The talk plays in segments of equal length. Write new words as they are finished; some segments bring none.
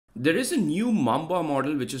There is a new Mamba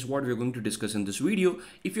model, which is what we're going to discuss in this video.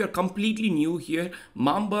 If you're completely new here,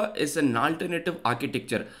 Mamba is an alternative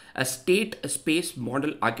architecture, a state space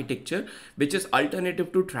model architecture, which is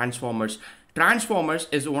alternative to transformers. Transformers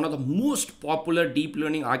is one of the most popular deep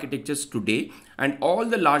learning architectures today, and all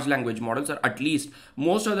the large language models, or at least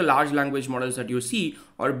most of the large language models that you see,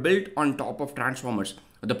 are built on top of transformers.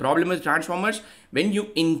 The problem with transformers, when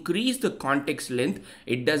you increase the context length,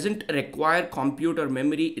 it doesn't require computer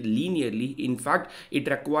memory linearly. In fact, it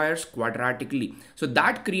requires quadratically. So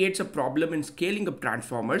that creates a problem in scaling up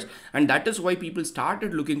transformers, and that is why people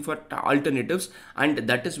started looking for alternatives, and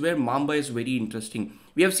that is where Mamba is very interesting.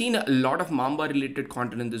 We have seen a lot of Mamba related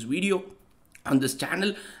content in this video on this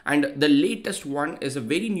channel, and the latest one is a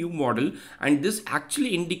very new model, and this actually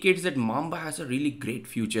indicates that Mamba has a really great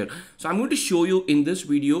future. So I'm going to show you in this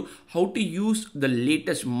video how to use the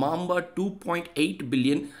latest Mamba 2.8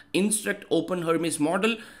 billion instruct open Hermes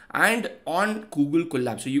model and on Google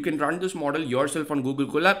Colab. So you can run this model yourself on Google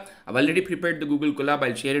Colab. I've already prepared the Google Colab.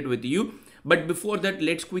 I'll share it with you. But before that,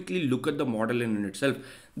 let's quickly look at the model in itself.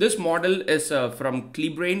 This model is from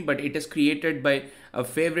Klebrain, but it is created by a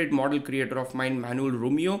favorite model creator of mine,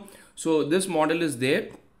 Mambaaaa. So this model is there,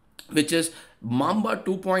 which is Mamba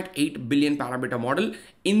 2.8 billion parameter model,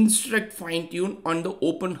 instruct fine tune on the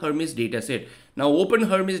open Hermes dataset. Now, open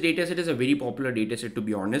Hermes dataset is a very popular dataset, to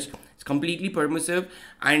be honest. It's completely permissive,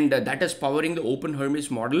 and that is powering the open Hermes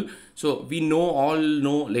model. So we all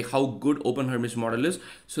know like how good open Hermes model is.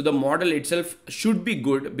 So the model itself should be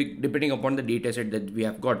good depending upon the dataset that we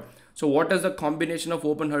have got. So what is the combination of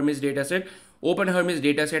open Hermes dataset? Open Hermes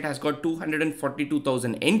dataset has got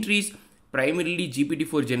 242,000 entries, primarily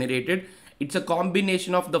GPT-4 generated. It's a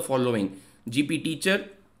combination of the following: GP Teacher,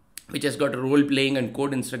 which has got a role playing and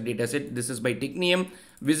code instruct dataset. This is by Technium.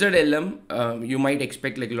 Wizard LM, you might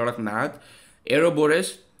expect like a lot of math.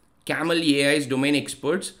 Aeroboris, Camel AI's domain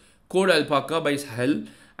experts, Code Alpaca by Hell,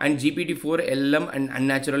 and GPT-4 LM and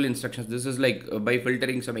unnatural instructions. This is like by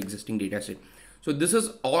filtering some existing dataset. So this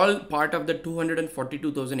is all part of the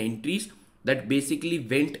 242,000 entries that basically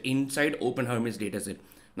went inside open Hermes dataset.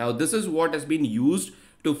 Now this is what has been used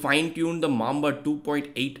to fine tune the Mamba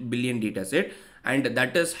 2.8 billion dataset, and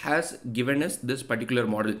that has given us this particular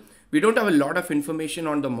model. We don't have a lot of information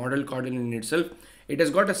on the model kernel in itself. It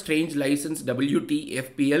has got a strange license,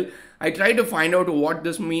 WTFPL. I tried to find out what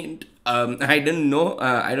this meant. I didn't know.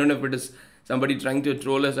 I don't know if it is somebody trying to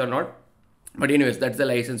troll us or not. But anyways, that's the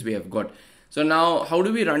license we have got. So now, how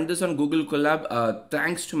do we run this on Google Colab?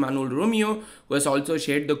 Thanks to Mambaaaa, who has also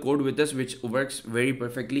shared the code with us, which works very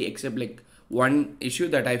perfectly, except like one issue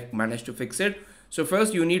that I've managed to fix it. So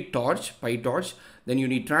first you need Torch, PyTorch, then you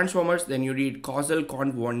need transformers, then you need causal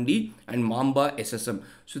conv 1D and Mamba SSM.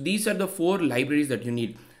 So these are the 4 libraries that you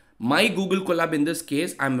need. My Google Colab in this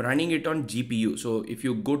case, I'm running it on GPU. So if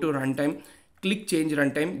you go to runtime, click change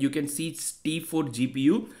runtime, you can see it's T4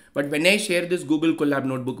 GPU. But when I share this Google Colab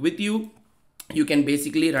notebook with you, you can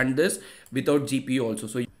basically run this without GPU also.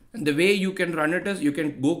 So the way you can run it is you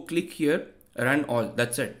can go click here, run all,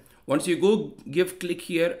 that's it. Once you go click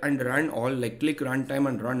here and run all, like click runtime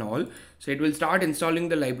and run all, so it will start installing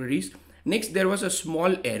the libraries. Next, there was a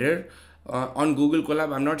small error on Google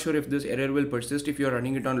Colab. I'm not sure if this error will persist if you're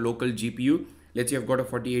running it on local GPU. Let's say I've got a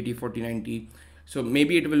 4080, 4090. So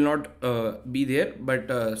maybe it will not be there,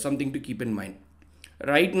 but something to keep in mind.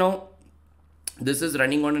 Right now, this is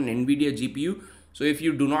running on an NVIDIA GPU. So if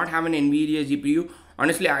you do not have an NVIDIA GPU,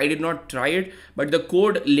 honestly, I did not try it, but the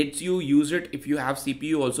code lets you use it if you have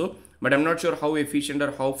CPU also, but I'm not sure how efficient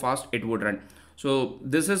or how fast it would run. So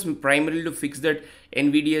this is primarily to fix that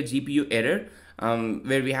NVIDIA GPU error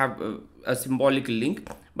where we have a symbolic link.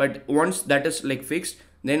 But once that is like fixed,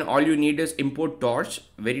 then all you need is import Torch,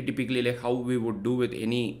 very typically like how we would do with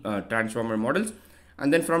any transformer models.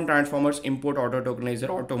 And then from transformers, import auto tokenizer,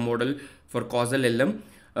 auto model for causal LM.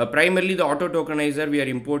 Primarily the auto tokenizer we are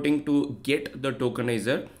importing to get the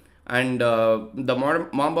tokenizer, and the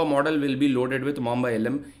Mamba model will be loaded with Mamba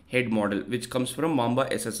LM head model, which comes from Mamba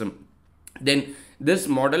SSM. Then this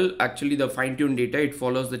model, actually the fine-tuned data, it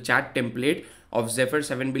follows the chat template of Zephyr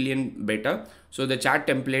 7 billion beta. So the chat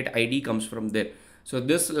template ID comes from there. So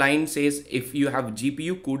this line says if you have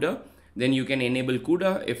GPU CUDA, then you can enable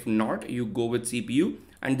CUDA. If not, you go with CPU,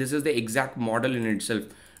 and this is the exact model in itself.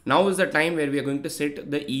 Now is the time where we are going to set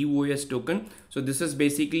the EOS token. So this is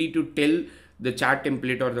basically to tell the chat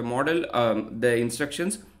template or the model the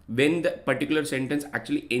instructions when the particular sentence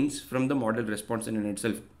actually ends from the model response in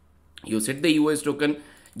itself. You set the EOS token,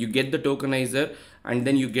 you get the tokenizer, and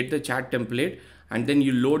then you get the chat template, and then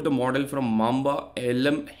you load the model from Mamba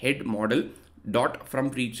LM head model. dot from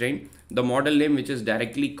pre-train, the model name which is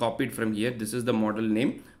directly copied from here. This is the model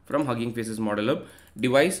name from Hugging Face's Model Hub.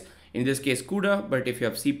 Device, in this case CUDA, but if you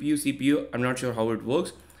have CPU, I'm not sure how it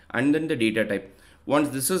works. And then the data type. Once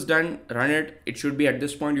this is done, run it. It should be at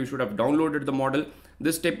this point, you should have downloaded the model.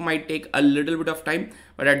 This step might take a little bit of time,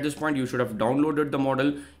 but at this point you should have downloaded the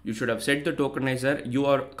model. You should have set the tokenizer. You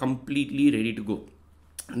are completely ready to go.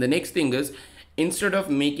 And the next thing is, instead of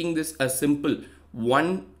making this a simple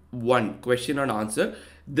one question and answer,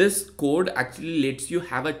 this code actually lets you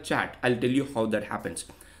have a chat. I'll tell you how that happens.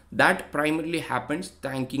 That primarily happens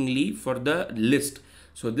thankingly for the list.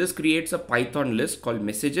 So this creates a Python list called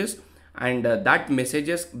messages, and that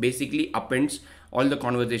messages basically appends all the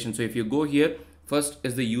conversation. So if you go here, first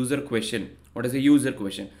is the user question. What is the user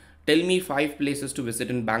question? Tell me 5 places to visit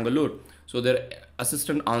in Bangalore. So the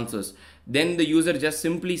assistant answers. Then the user just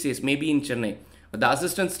simply says maybe in Chennai. But the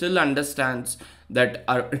assistant still understands that,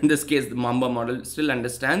 or in this case the Mamba model still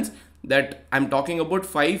understands that I'm talking about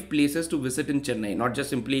 5 places to visit in Chennai, not just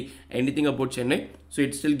simply anything about Chennai. So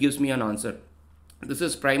it still gives me an answer. This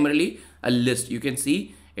is primarily a list. You can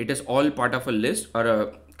see it is all part of a list, or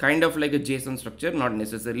a kind of like a JSON structure, not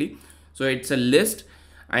necessarily. So it's a list,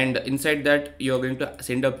 and inside that you're going to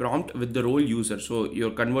send a prompt with the role user. So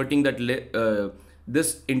you're converting that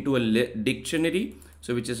this into a dictionary,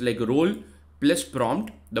 so which is like role plus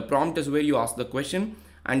prompt. The prompt is where you ask the question,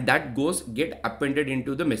 and that get appended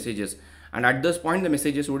into the messages. And at this point the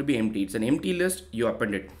messages would be empty. It's an empty list, you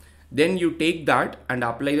append it. Then you take that and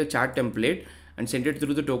apply the chat template and send it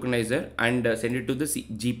through the tokenizer and send it to the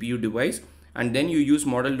GPU device, and then you use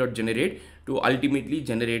model.generate to ultimately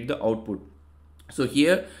generate the output. So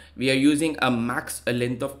here we are using a max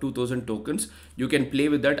length of 2000 tokens. You can play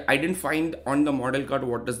with that. I didn't find on the model card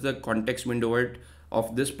what is the context window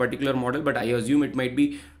of this particular model, but I assume it might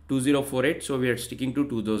be 2048, so we are sticking to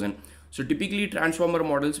 2000. So typically transformer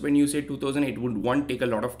models, when you say 2000, it would take a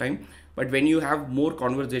lot of time, but when you have more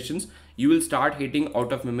conversations, you will start hitting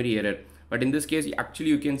out of memory error. But in this case, actually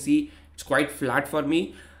you can see it's quite flat for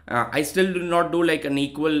me. I still do not do like an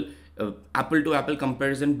equal apple to apple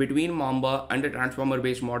comparison between Mamba and a transformer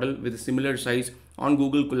based model with a similar size on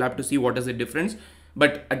Google Colab to see what is the difference.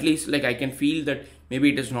 But at least like I can feel that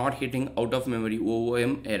maybe it is not hitting out of memory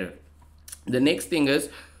OOM error. The next thing is,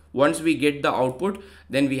 once we get the output,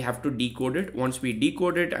 then we have to decode it. Once we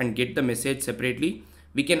decode it and get the message separately,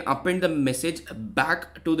 we can append the message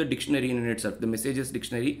back to the dictionary in itself, the messages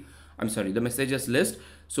dictionary. The messages list,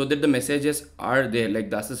 so that the messages are there, like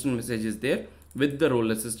the assistant message is there with the role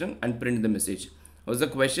assistant, and print the message. What was the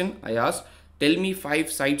question I asked? Tell me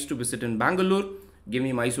 5 sites to visit in Bangalore. Give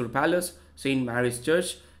me Mysore Palace, St. Mary's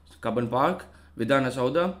Church, Cubbon Park, Vidhana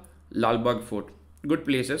Sauda, Lalbagh Fort. Good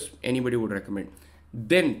places, anybody would recommend.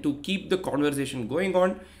 Then to keep the conversation going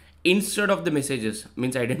on, instead of the messages,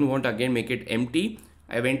 means I didn't want to again make it empty,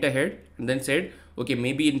 I went ahead and then said, okay,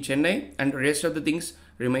 maybe in Chennai, and the rest of the things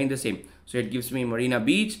remain the same. So it gives me Marina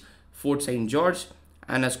Beach, Fort St. George,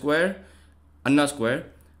 Anna Square,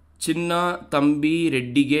 Chinna Thambi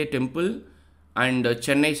Reddige Temple, and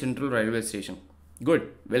Chennai Central Railway Station.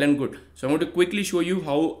 Good, well and good. So I'm going to quickly show you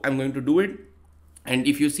how I'm going to do it. And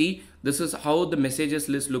if you see, this is how the messages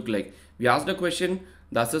list look like. We asked a question,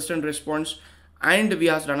 the assistant responds, and we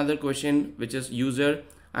asked another question, which is user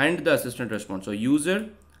and the assistant response. So user,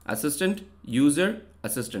 assistant, user,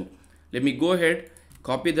 assistant. Let me go ahead,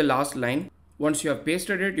 copy the last line. Once you have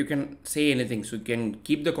pasted it, you can say anything. So you can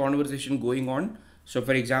keep the conversation going on. So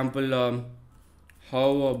for example,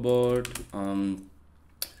 how about,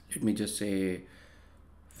 let me just say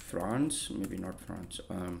France, maybe not France,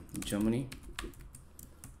 Germany.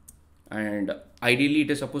 And ideally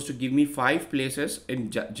it is supposed to give me 5 places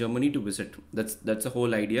in Germany to visit. That's the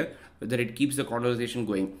whole idea, whether it keeps the conversation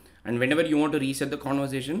going. And whenever you want to reset the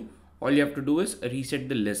conversation, all you have to do is reset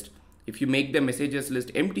the list. If you make the messages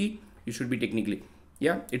list empty, you should be technically,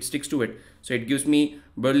 yeah, it sticks to it. So it gives me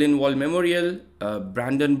Berlin Wall Memorial,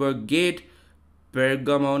 Brandenburg Gate,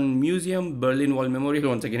 Pergamon Museum, Berlin Wall Memorial.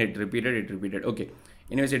 Once again, it repeated. Okay.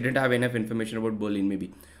 Anyways, it didn't have enough information about Berlin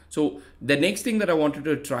maybe. So the next thing that I wanted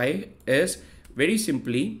to try is very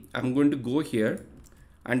simply, I'm going to go here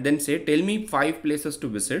and then say, tell me 5 places to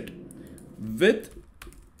visit with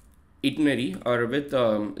itinerary, or with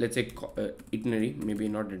let's say itinerary, maybe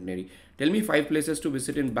not itinerary. Tell me 5 places to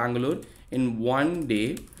visit in Bangalore in 1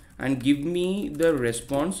 day and give me the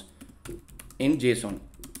response in JSON.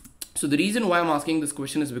 So the reason why I'm asking this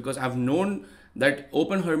question is because I've known that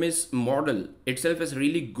Open Hermes model itself is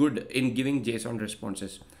really good in giving JSON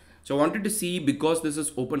responses. So I wanted to see, because this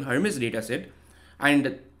is Open Hermes dataset,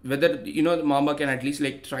 and whether Mamba can at least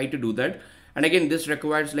like try to do that. And again, this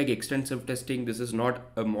requires like extensive testing. This is not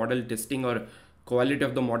a model testing or quality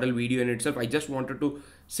of the model video in itself. I just wanted to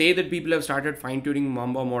say that people have started fine-tuning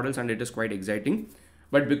Mamba models and it is quite exciting.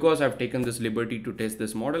 But because I've taken this liberty to test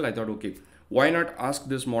this model, I thought, okay, why not ask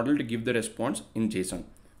this model to give the response in JSON?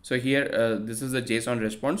 So here, this is the JSON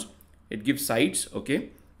response. It gives sites, okay,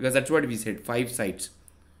 because that's what we said, 5 sites: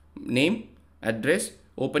 name, address,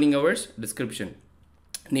 opening hours, description.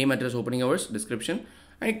 Name, address, opening hours, description.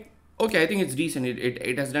 And okay, I think it's decent.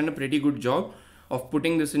 It has done a pretty good job of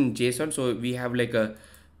putting this in JSON. So we have like a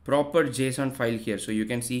proper JSON file here. So you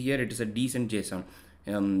can see here it is a decent JSON.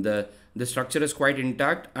 The structure is quite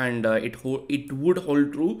intact, and it would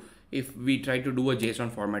hold true if we try to do a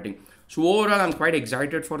JSON formatting. So overall, I'm quite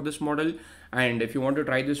excited for this model. And if you want to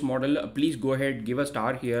try this model, please go ahead, give a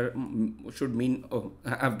star here. Should mean, oh,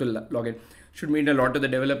 I have to log in. Should mean a lot to the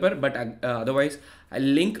developer, but otherwise I'll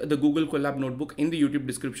link the Google Colab notebook in the YouTube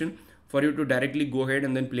description for you to directly go ahead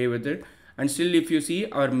and then play with it. And still, if you see,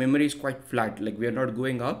 our memory is quite flat, like we are not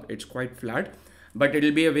going up, it's quite flat, but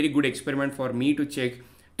it'll be a very good experiment for me to check.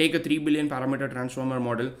 Take a 3 billion parameter transformer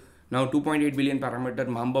model, now 2.8 billion parameter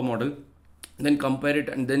Mamba model, then compare it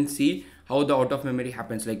and then see how the out of memory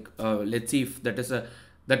happens. Like let's see if that is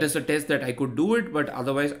a test that I could do it. But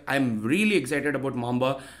otherwise, I'm really excited about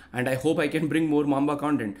Mamba, and I hope I can bring more Mamba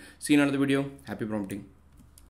content. See you in another video. Happy prompting.